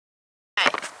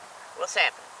What's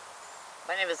happening?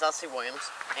 My name is Elsie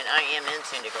Williams, and I am in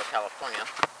San Diego, California.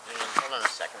 And hold on a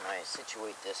second, I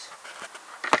situate this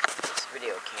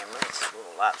video camera. It's a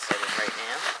little lopsided right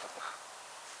now.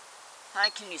 Hi,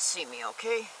 can you see me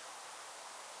okay?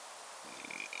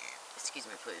 Excuse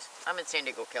me, please. I'm in San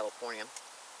Diego, California.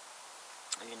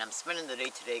 And I'm spending the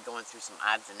day today going through some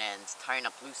odds and ends, tying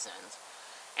up loose ends.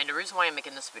 And the reason why I'm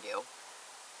making this video,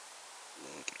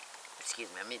 excuse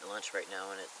me, I'm eating lunch right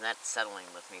now and it's not settling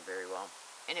with me very well.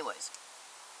 Anyways,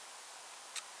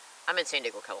 I'm in San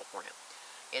Diego, California.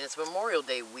 And it's Memorial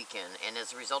Day weekend, and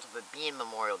as a result of it being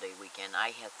Memorial Day weekend,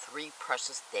 I have 3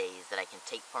 precious days that I can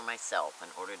take for myself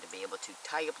in order to be able to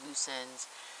tie up loose ends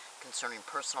concerning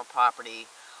personal property,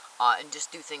 and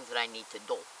just do things that I need to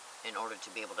do in order to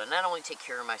be able to not only take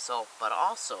care of myself, but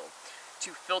also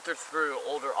to filter through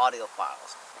older audio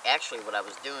files. Actually, what I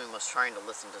was doing was trying to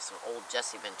listen to some old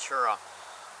Jesse Ventura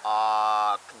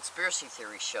conspiracy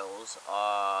theory shows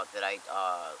that I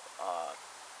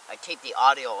taped the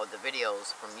audio of the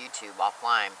videos from YouTube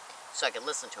offline so I could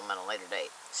listen to them on a later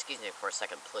date. Excuse me for a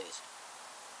second, please.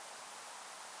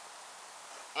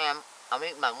 And I'm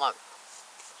eating my lunch.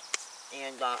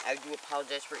 And I do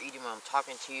apologize for eating when I'm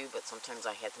talking to you, but sometimes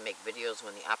I have to make videos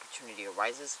when the opportunity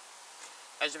arises.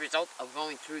 As a result of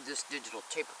going through this digital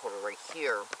tape recorder right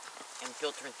here and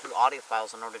filtering through audio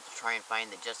files in order to try and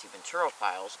find the Jesse Ventura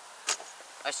files,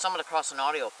 I stumbled across an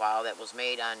audio file that was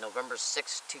made on November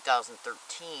 6,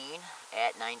 2013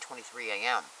 at 9:23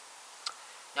 a.m.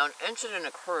 Now, an incident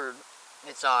occurred.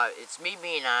 It's me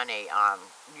being on a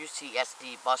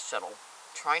UCSD bus shuttle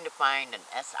trying to find an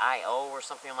SIO or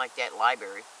something like that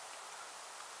library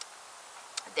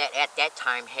that at that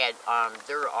time had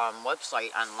their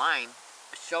website online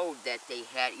showed that they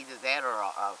had either that or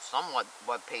some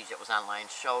web page that was online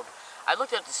showed. I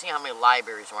looked up to see how many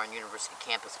libraries were on university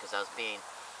campus because I was being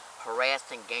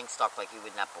harassed and gang stalked like you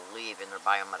would not believe in their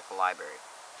biomedical library.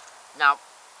 Now,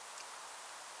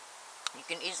 you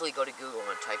can easily go to Google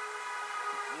and type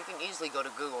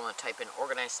in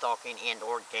organized stalking and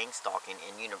or gang stalking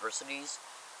in universities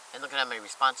and look at how many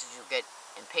responses you get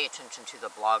and pay attention to the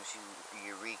blogs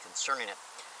you read concerning it.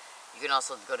 You can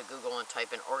also go to Google and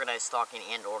type in organized stalking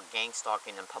and or gang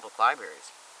stalking in public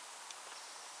libraries.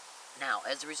 Now,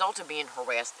 as a result of being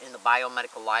harassed in the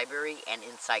biomedical library and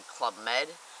inside Club Med,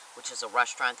 which is a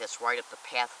restaurant that's right up the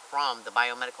path from the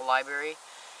biomedical library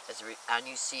on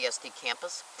UCSD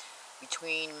campus,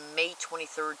 between May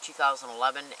 23rd,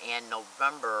 2011 and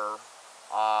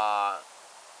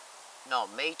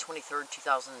May 23rd,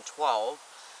 2012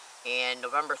 and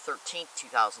November 13th,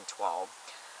 2012,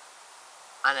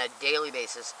 on a daily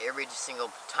basis, every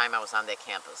single time I was on that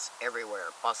campus,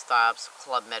 everywhere, bus stops,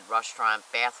 Club Med restaurant,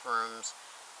 bathrooms,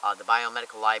 the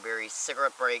biomedical library,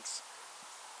 cigarette breaks.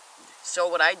 So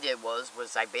what I did was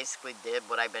I basically did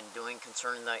what I've been doing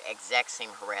concerning the exact same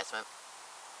harassment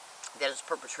that is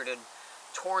perpetrated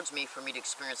towards me for me to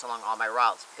experience along all my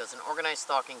routes, because in organized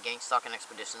stalking, gang stalking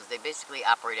expeditions, they basically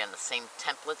operate on the same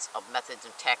templates of methods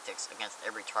and tactics against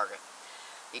every target.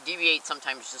 They deviate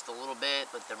sometimes just a little bit,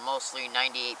 but they're mostly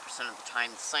 98% of the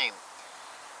time the same.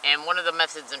 And one of the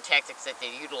methods and tactics that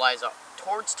they utilize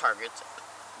towards targets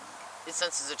is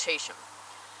sensitization.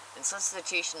 And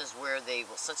sensitization is where they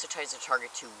will sensitize the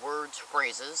target to words,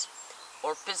 phrases,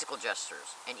 or physical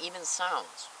gestures, and even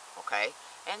sounds, okay?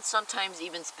 And sometimes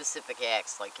even specific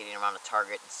acts, like getting around a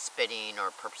target and spitting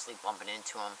or purposely bumping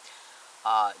into them,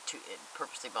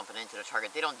 the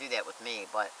target. They don't do that with me,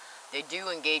 but they do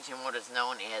engage in what is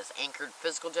known as anchored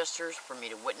physical gestures for me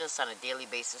to witness on a daily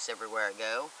basis everywhere I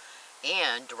go,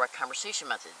 and direct conversation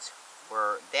methods,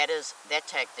 where that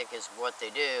tactic is what they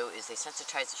do is they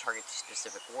sensitize the target to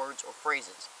specific words or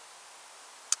phrases.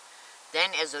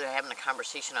 Then, as they're having a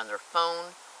conversation on their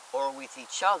phone or with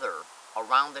each other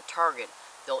around the target,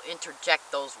 they'll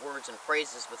interject those words and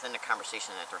phrases within the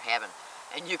conversation that they're having.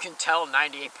 And you can tell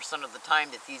 98% of the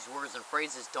time that these words and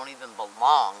phrases don't even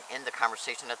belong in the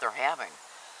conversation that they're having.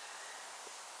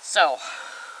 So,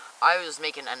 I was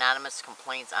making anonymous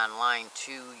complaints online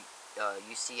to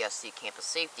UCSD Campus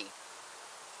Safety.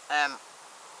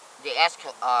 The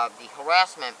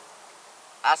harassment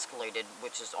escalated,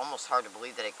 which is almost hard to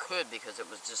believe that it could, because it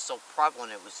was just so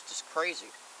prevalent, it was just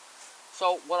crazy.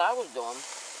 So what I was doing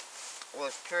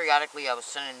was periodically I was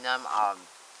sending them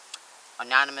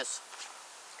anonymous.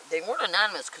 They weren't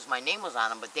anonymous because my name was on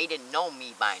them, but they didn't know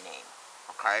me by name,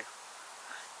 okay?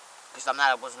 Because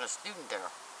I wasn't a student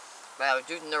there. But I was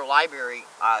using their library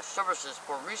services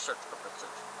for research purposes.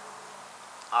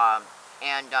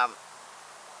 And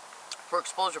for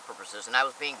exposure purposes. And I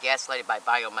was being gaslighted by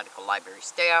biomedical library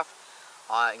staff,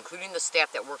 including the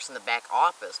staff that works in the back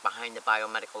office behind the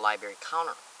biomedical library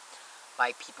counter,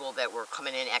 by people that were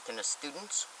coming in acting as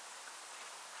students,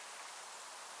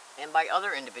 and by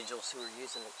other individuals who were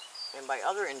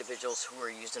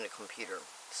using a computer,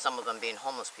 some of them being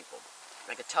homeless people.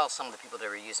 I could tell some of the people they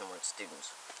were using weren't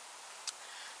students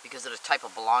because of the type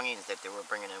of belongings that they were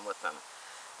bringing in with them.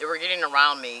 They were getting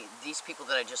around me. These people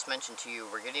that I just mentioned to you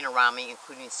were getting around me,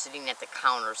 including sitting at the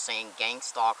counter saying gang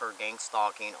stalker, gang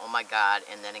stalking, oh my God,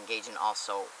 and then engaging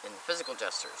also in physical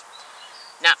gestures.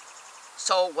 Now,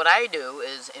 so what I do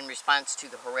is, in response to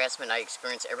the harassment I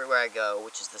experience everywhere I go,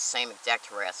 which is the same exact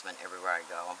harassment everywhere I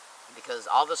go, because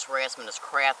all this harassment is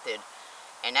crafted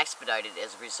and expedited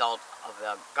as a result of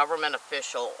a government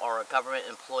official or a government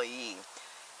employee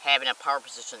having a power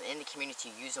position in the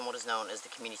community using what is known as the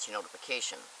community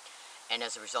notification. And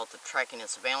as a result of tracking and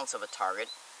surveillance of a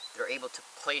target, they're able to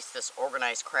place this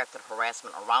organized, crafted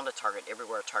harassment around a target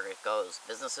everywhere a target goes.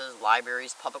 Businesses,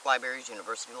 libraries, public libraries,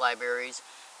 university libraries,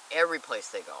 every place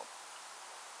they go.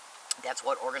 That's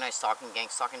what organized stalking,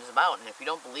 gang stalking is about. And if you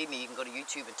don't believe me, you can go to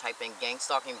YouTube and type in gang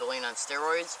stalking bullying on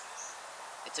steroids.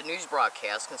 It's a news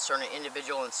broadcast concerning an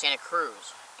individual in Santa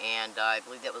Cruz, and I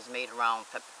believe that was made around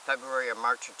February or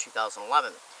March of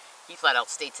 2011. He flat out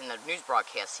states in the news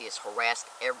broadcast he is harassed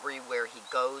everywhere he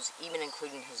goes, even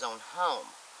including his own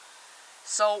home.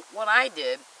 So what I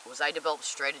did was I developed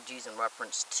strategies in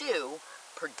reference to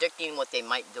predicting what they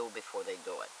might do before they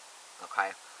do it.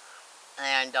 Okay?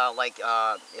 And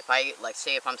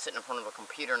if I'm sitting in front of a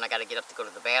computer and I got to get up to go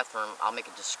to the bathroom, I'll make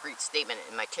a discreet statement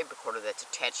in my tape recorder that's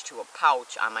attached to a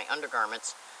pouch on my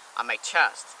undergarments on my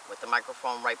chest with the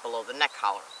microphone right below the neck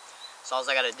collar. So all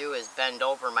I got to do is bend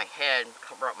over my head,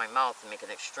 cover up my mouth, and make an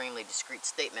extremely discreet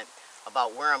statement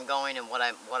about where I'm going and what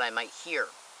I might hear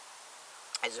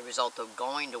as a result of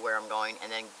going to where I'm going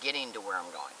and then getting to where I'm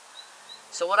going.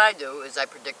 So what I do is I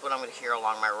predict what I'm going to hear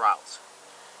along my routes.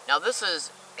 Now this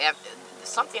is,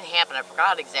 something happened, I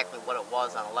forgot exactly what it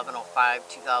was, on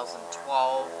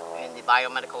 11/05/2012 in the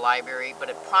biomedical library, but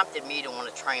it prompted me to want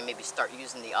to try and maybe start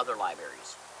using the other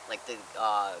libraries, like the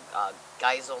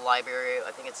Geisel library.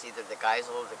 I think it's either the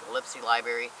Geisel or the Gillespie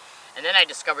library. And then I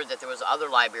discovered that there was other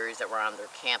libraries that were on their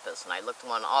campus, and I looked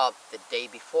one up the day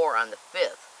before on the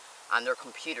 5th on their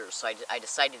computers. So I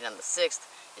decided on the 6th,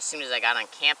 as soon as I got on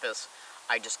campus,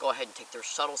 I just go ahead and take their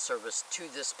shuttle service to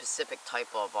this specific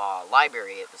type of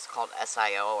library. It was called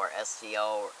SIO or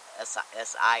SCO or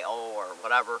SIO or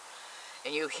whatever.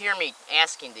 And you hear me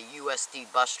asking the USD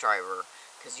bus driver,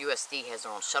 because USD has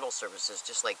their own shuttle services,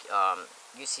 just like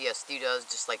UCSD does,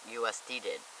 just like USD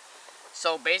did.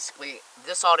 So basically,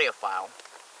 this audio file,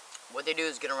 what they do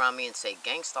is get around me and say,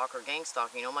 gang stalker, gang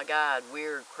stalking, oh my God,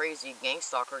 weird, crazy, gang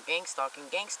stalker, gang stalking,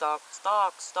 gang stalk,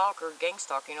 stalker, gang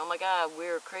stalking, oh my God,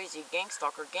 weird, crazy, gang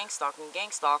stalker, gang stalking,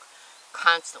 gang stalk,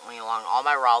 constantly along all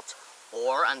my routes,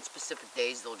 or on specific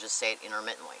days, they'll just say it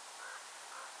intermittently.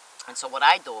 And so what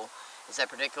I do is I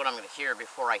predict what I'm going to hear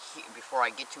before I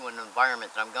get to an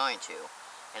environment that I'm going to,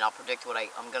 and I'll predict what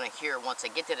I'm going to hear once I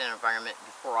get to that environment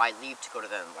before I leave to go to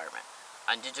that environment,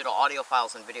 on digital audio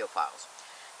files and video files.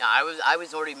 Now, I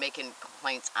was already making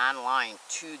complaints online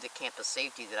to the campus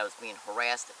safety that I was being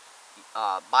harassed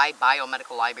by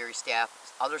biomedical library staff,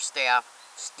 other staff,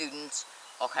 students,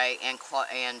 okay, and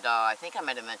I think I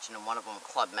might have mentioned in one of them,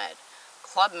 Club Med.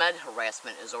 Club Med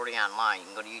harassment is already online. You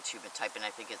can go to YouTube and type in,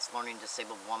 I think it's Learning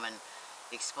Disabled Woman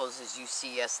Exposes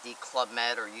UCSD Club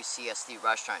Med or UCSD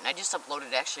Restaurant. And I just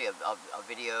uploaded actually a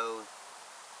video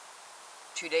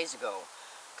 2 days ago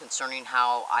concerning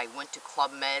how I went to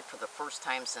Club Med for the first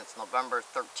time since November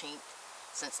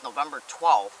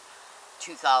 12th,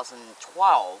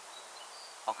 2012,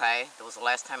 okay? That was the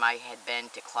last time I had been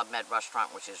to Club Med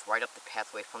Restaurant, which is right up the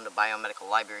pathway from the Biomedical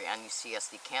Library on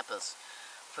UCSD campus,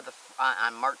 for the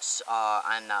on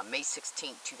May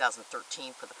 16th,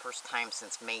 2013, for the first time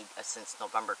since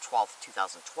November 12th,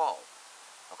 2012,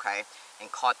 okay?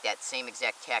 And caught that same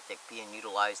exact tactic being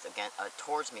utilized again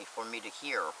towards me for me to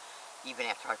hear, even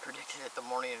after I predicted it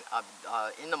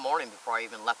in the morning before I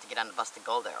even left to get on the bus to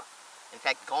go there. In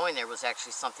fact, going there was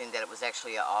actually something that it was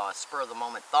actually a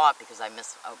spur-of-the-moment thought, because I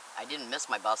didn't miss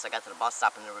my bus. I got to the bus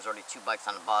stop and there was already 2 bikes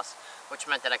on the bus, which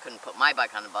meant that I couldn't put my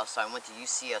bike on the bus, so I went to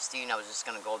UCSD and I was just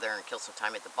going to go there and kill some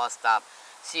time at the bus stop,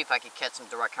 see if I could catch some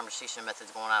direct conversation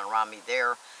methods going on around me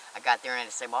there. I got there and I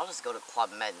decided, well, I'll just go to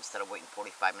Club Med instead of waiting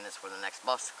 45 minutes for the next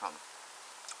bus to come.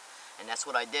 And that's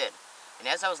what I did. And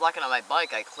as I was locking on my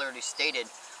bike, I clearly stated,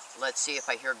 let's see if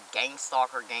I hear gang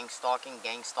stalker, gang stalking,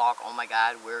 gang stalk, oh my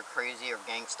God, we're crazy, or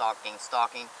gang stalk, gang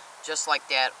stalking, just like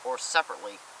that, or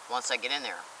separately, once I get in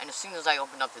there. And as soon as I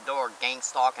opened up the door, gang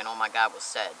stalk and oh my God was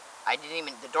said.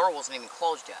 The door wasn't even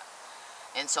closed yet.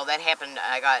 And so that happened.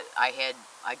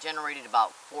 I generated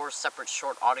about 4 separate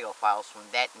short audio files from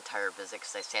that entire visit,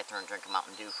 because I sat there and drank a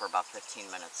Mountain Dew for about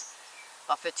 15 minutes.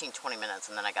 About 15-20 minutes,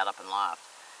 and then I got up and left.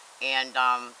 And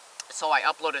so I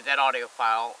uploaded that audio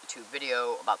file to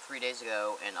video about 3 days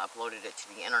ago and uploaded it to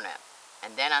the internet.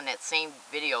 And then on that same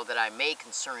video that I made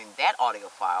concerning that audio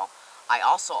file, I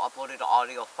also uploaded an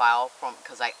audio file from,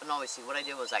 what I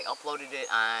did was I uploaded it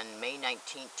on May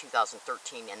 19th,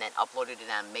 2013, and then uploaded it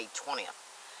on May 20th.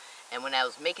 And when I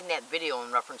was making that video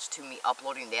in reference to me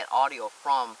uploading that audio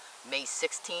from May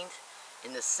 16th,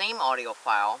 in the same audio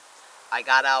file, I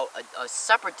got out a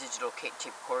separate digital tape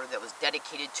recorder that was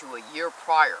dedicated to a year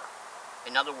prior.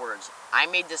 In other words, I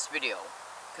made this video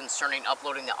concerning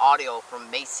uploading the audio from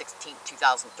May 16,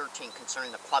 2013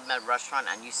 concerning the Club Med restaurant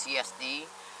on UCSD.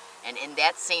 And in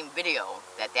that same video,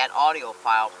 that audio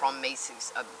file from May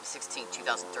 16,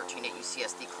 2013 at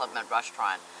UCSD Club Med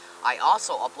restaurant, I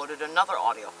also uploaded another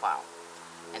audio file.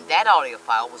 And that audio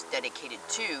file was dedicated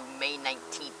to May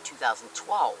 19,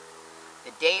 2012.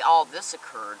 The day all this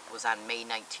occurred was on May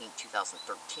 19,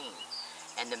 2013.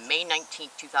 And the May 19,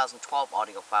 2012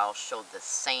 audio file showed the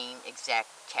same exact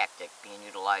tactic being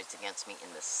utilized against me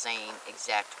in the same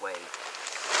exact way.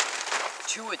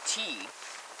 To a T.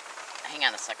 Hang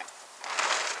on a second.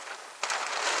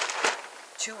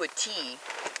 To a T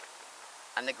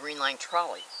on the Green Line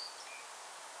trolley.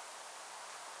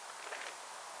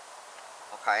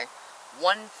 Okay?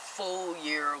 1 full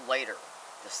year later,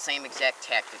 the same exact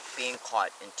tactic being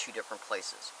caught in 2 different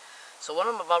places. So what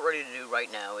I'm about ready to do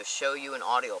right now is show you an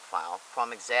audio file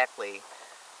from exactly,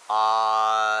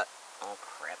 oh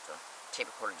crap, the tape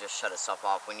recorder just shut itself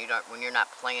off. When you're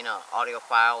not playing an audio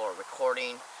file or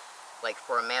recording, like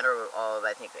for a matter of,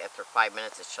 I think after 5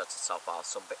 minutes it shuts itself off.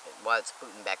 So while it's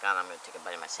booting back on, I'm going to take a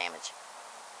bite of my sandwich.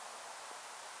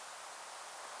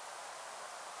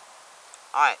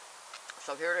 Alright,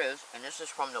 so here it is, and this is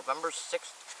from November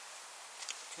 6th,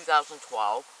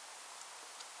 2012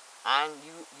 on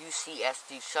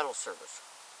UCSD shuttle service,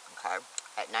 okay,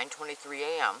 at 9:23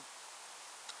 a.m.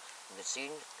 You can see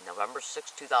November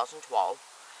 6, 2012,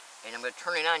 and I'm going to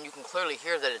turn it on. You can clearly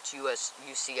hear that it's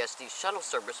UCSD shuttle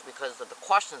service because of the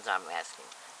questions I'm asking.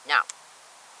 Now,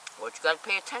 what you got to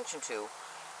pay attention to,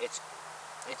 it's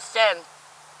said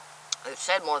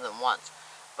more than once,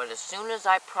 but as soon as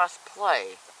I press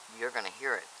play, you're going to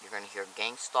hear it. You're going to hear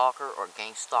gang stalker or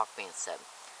gang stalk being said.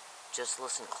 Just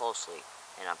listen closely,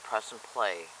 and I'm pressing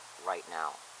play right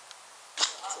now.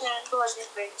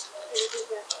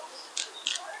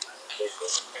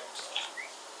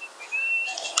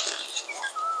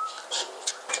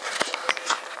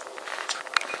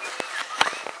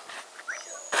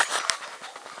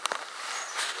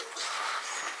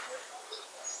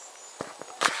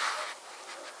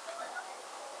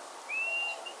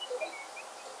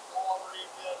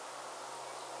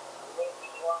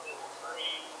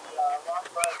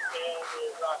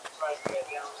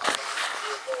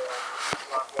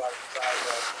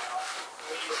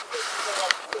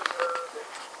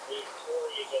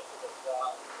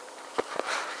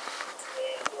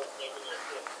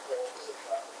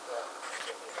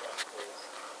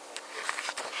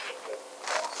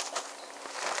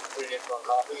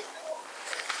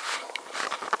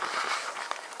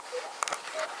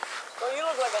 Well, you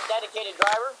look like a dedicated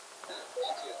driver.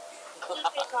 Thank you.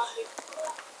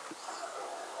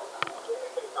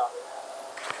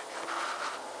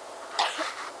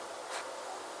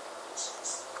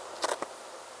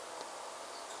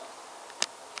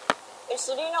 Hey,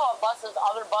 so do you know what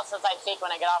other buses I take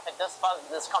when I get off at this bus?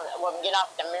 When we get off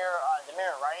at the mirror,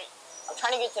 right? I'm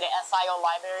trying to get to the SIO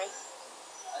library.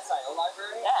 SIO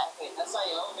library? Yeah. Okay,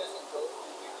 SIO doesn't go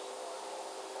through here.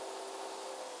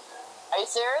 Are you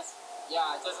serious?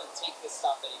 Yeah, it doesn't take this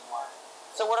stuff anymore.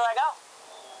 So where do I go?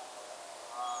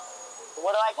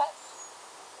 What do I catch?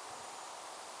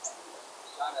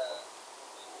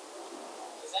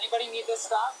 Does anybody need this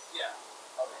stuff? Yeah.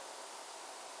 Okay.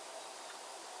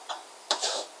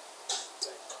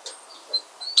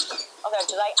 Okay,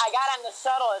 because I got on the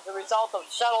shuttle as a result of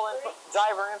shuttle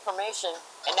driver information,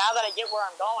 and now that I get where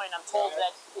I'm going, I'm told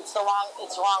that it's the wrong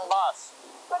bus.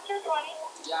 What's your 20?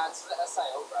 Yeah, it's the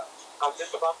SIO route.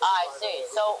 I see.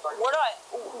 So where do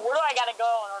I gotta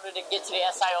go in order to get to the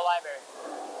SIO library?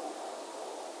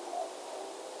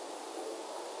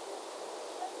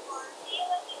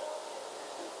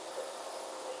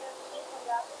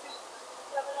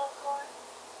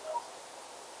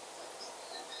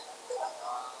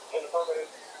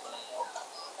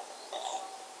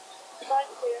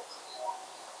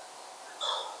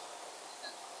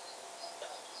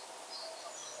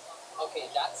 Okay,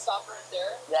 that's stop right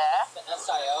there. Yeah. It's the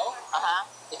SIO. Uh-huh.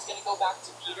 It's gonna go back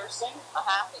to Peterson.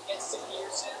 Uh-huh. It gets to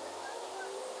Peterson,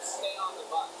 stay on the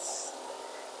bus.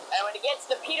 And when it gets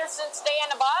to Peterson, stay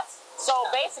on the bus? So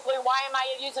basically, why am I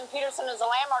using Peterson as a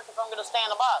landmark if I'm going to stay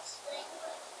on the bus?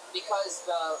 Because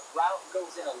the route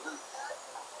goes in a loop.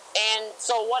 And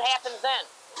so what happens then?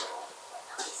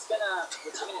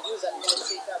 What you're gonna do is that you're gonna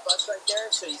take that bus right there,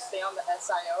 so you stay on the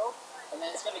SIO, and then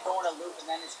it's gonna go in a loop, and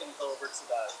then it's gonna go over to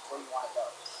the where you want to go.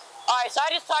 All right, so I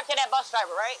just talked to that bus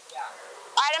driver, right? Yeah.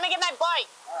 All right, let me get my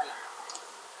bike. All right.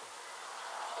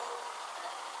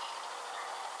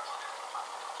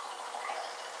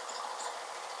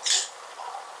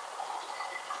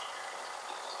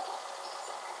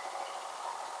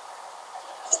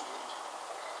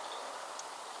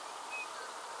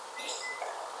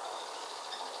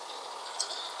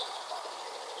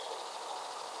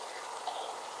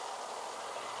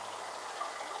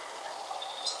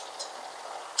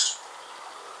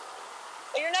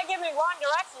 You're not giving me wrong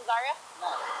directions, are you? No.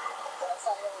 The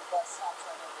SIO bus stops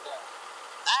right over there.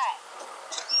 All right.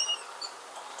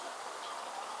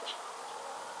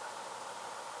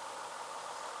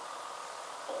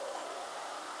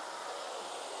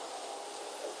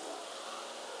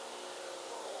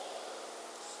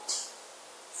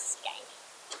 Skank.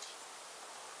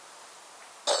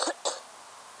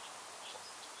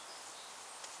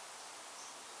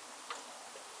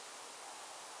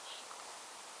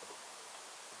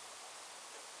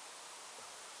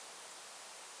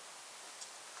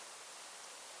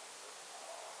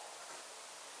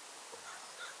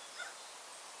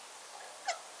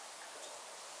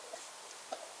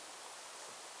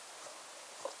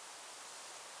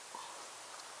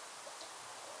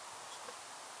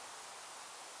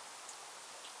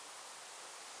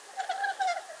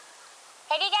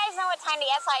 Hey, do you guys know what time the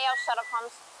SIL shuttle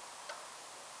comes?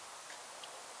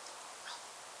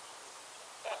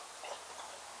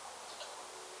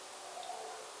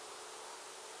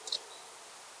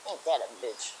 Ain't that a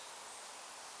bitch?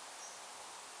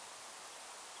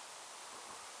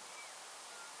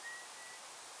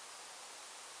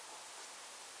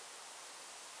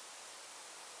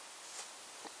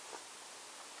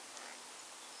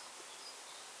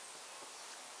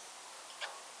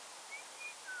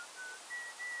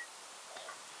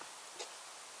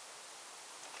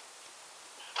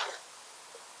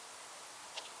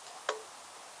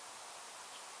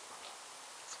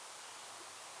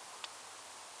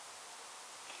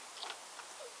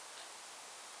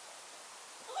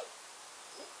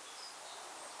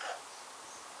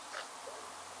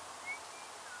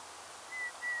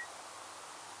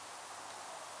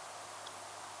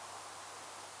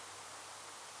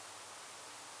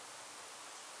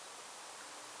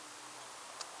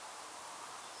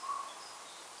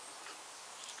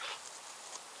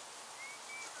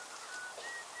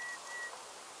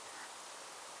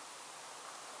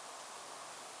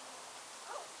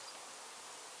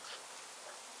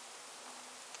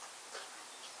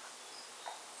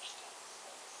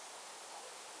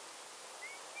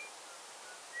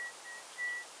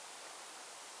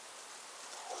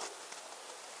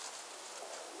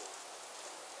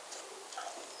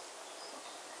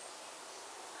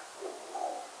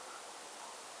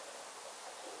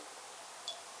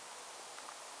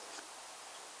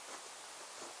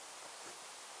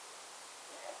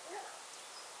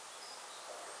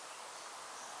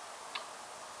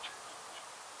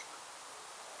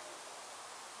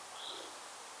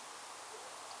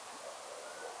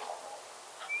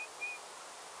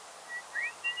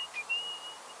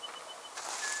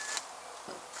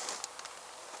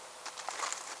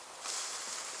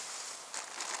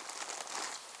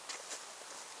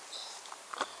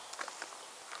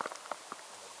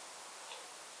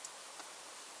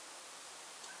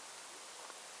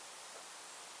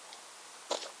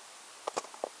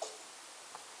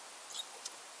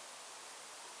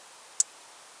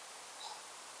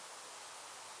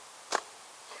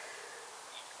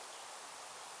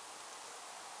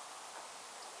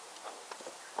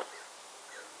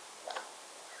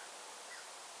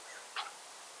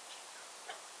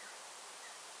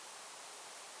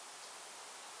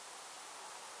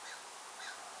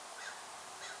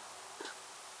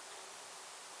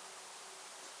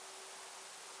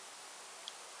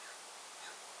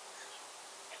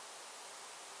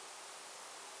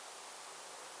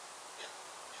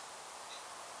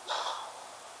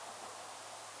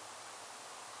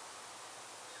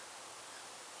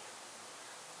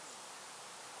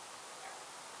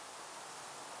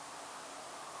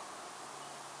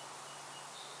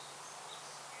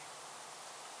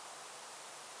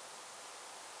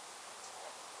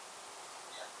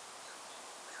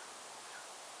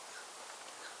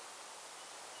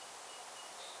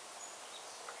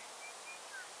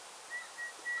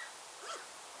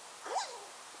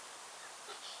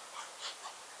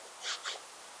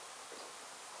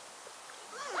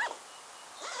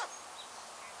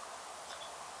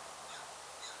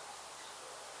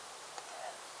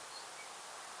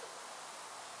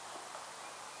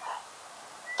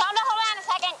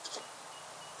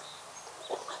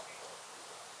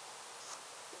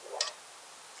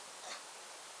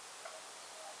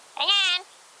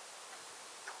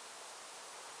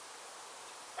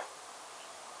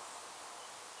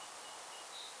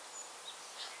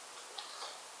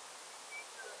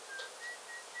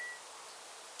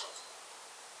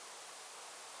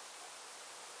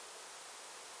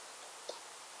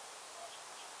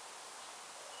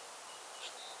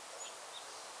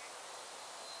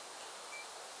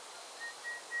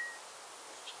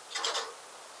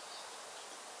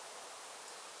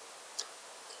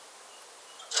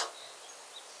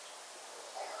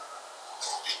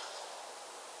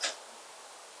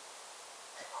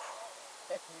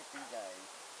 He does.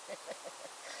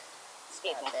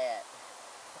 Excuse me. That.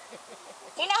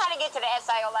 Do you know how to get to the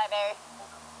SIO library?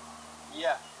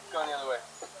 Yeah, going the other way.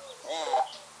 Yeah.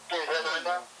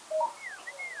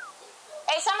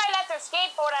 Hey, somebody left their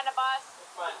skateboard on the bus. It's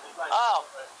fine, it's fine. Oh.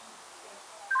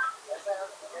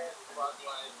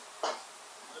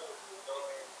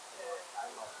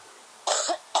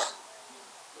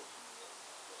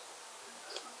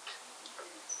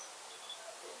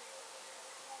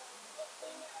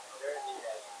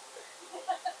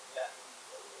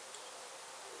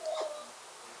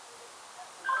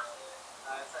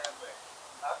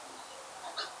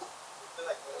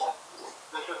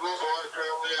 This is Blue Boy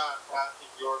currently on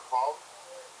passing your call.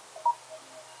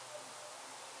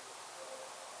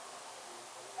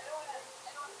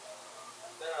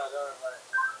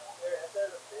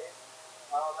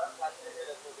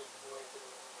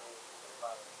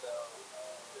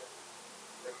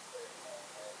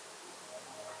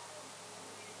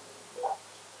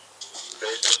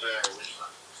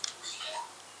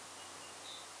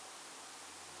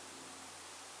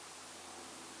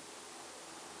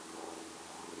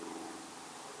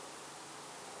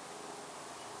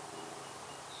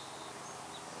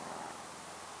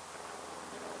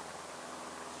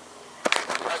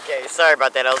 Okay, sorry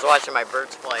about that. I was watching my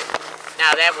birds play.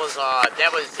 Now that was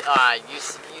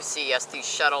UCSD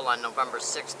shuttle on November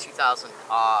 6,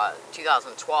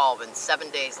 2012, and 7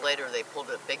 days later they pulled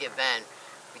a big event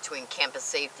between Campus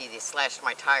Safety. They slashed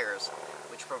my tires,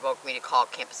 which provoked me to call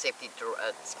Campus Safety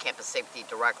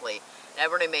directly. And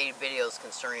I've already made videos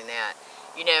concerning that.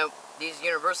 You know, these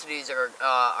universities are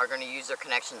going to use their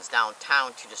connections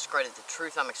downtown to discredit the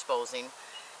truth I'm exposing.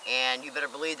 And you better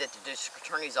believe that the district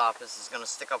attorney's office is going to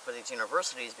stick up for these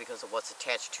universities because of what's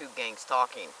attached to gang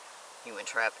stalking, human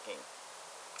trafficking.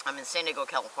 I'm in San Diego,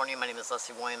 California. My name is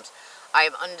Leslie Williams. I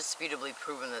have undisputably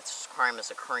proven that this crime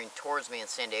is occurring towards me in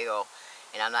San Diego,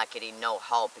 and I'm not getting no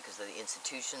help because of the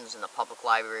institutions and the public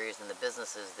libraries and the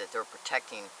businesses that they're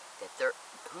protecting.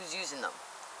 Who's using them?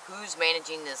 Who's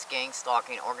managing this gang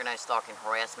stalking, organized stalking,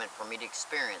 harassment for me to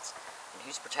experience, and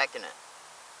who's protecting it?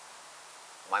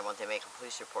 Why won't they make a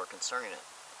police report concerning it?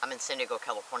 I'm in San Diego,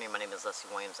 California. My name is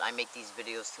Leslie Williams. I make these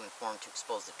videos to inform, to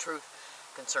expose the truth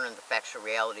concerning the factual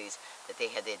realities that they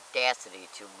had the audacity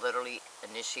to literally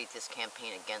initiate this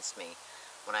campaign against me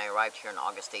when I arrived here on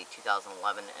August 8, 2011,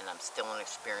 and I'm still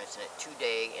experiencing it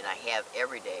today, and I have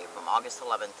every day from August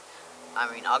 8,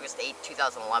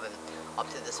 2011, up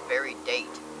to this very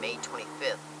date, May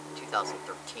 25th,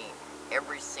 2013,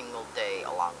 every single day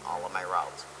along all of my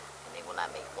routes. They will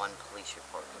not make one police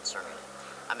report concerning it.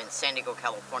 I'm in San Diego,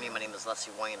 California. My name is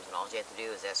Leslie Williams, and all you have to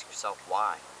do is ask yourself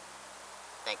why.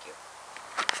 Thank you.